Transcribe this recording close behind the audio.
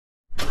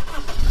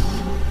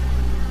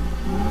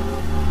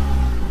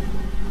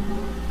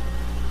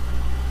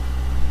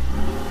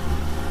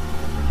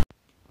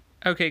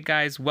Okay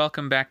guys,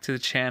 welcome back to the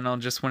channel.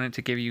 Just wanted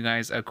to give you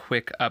guys a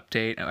quick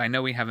update. I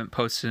know we haven't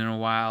posted in a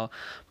while,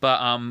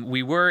 but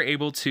we were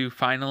able to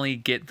finally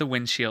get the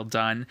windshield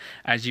done.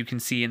 As you can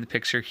see in the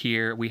picture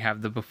here, we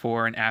have the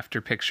before and after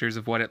pictures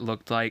of what it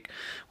looked like.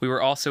 We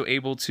were also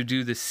able to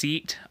do the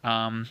seat.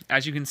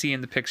 As you can see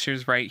in the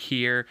pictures right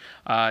here,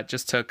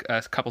 just took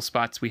a couple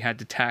spots. We had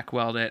to tack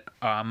weld it.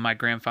 My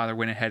grandfather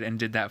went ahead and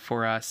did that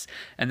for us.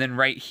 And then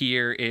right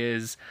here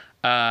is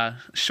a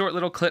short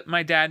little clip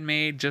my dad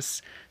made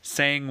just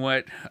saying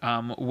what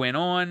went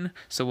on,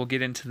 so we'll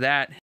get into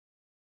that.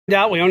 We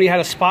only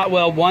had a spot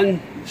weld one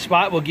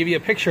spot. We'll give you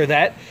a picture of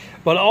that,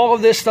 but all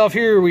of this stuff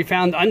here we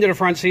found under the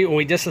front seat when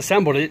we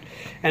disassembled it,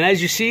 and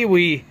as you see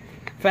we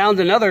found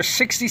another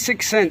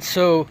 66 cents.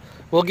 So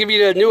we'll give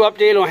you the new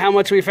update on how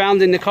much we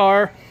found in the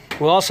car.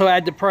 We'll also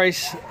add the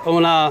price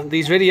on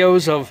these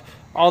videos of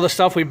all the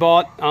stuff we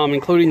bought,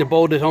 including the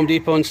bolt at Home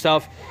Depot and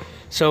stuff.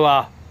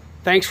 So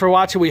thanks for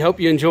watching. We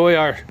hope you enjoy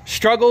our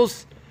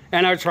struggles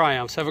and our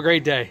triumphs. Have a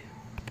great day.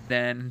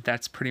 Then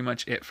that's pretty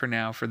much it for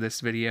now for this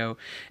video.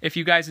 If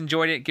you guys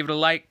enjoyed it, give it a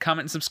like,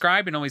 comment, and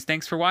subscribe. And always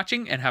thanks for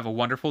watching, and have a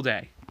wonderful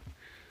day.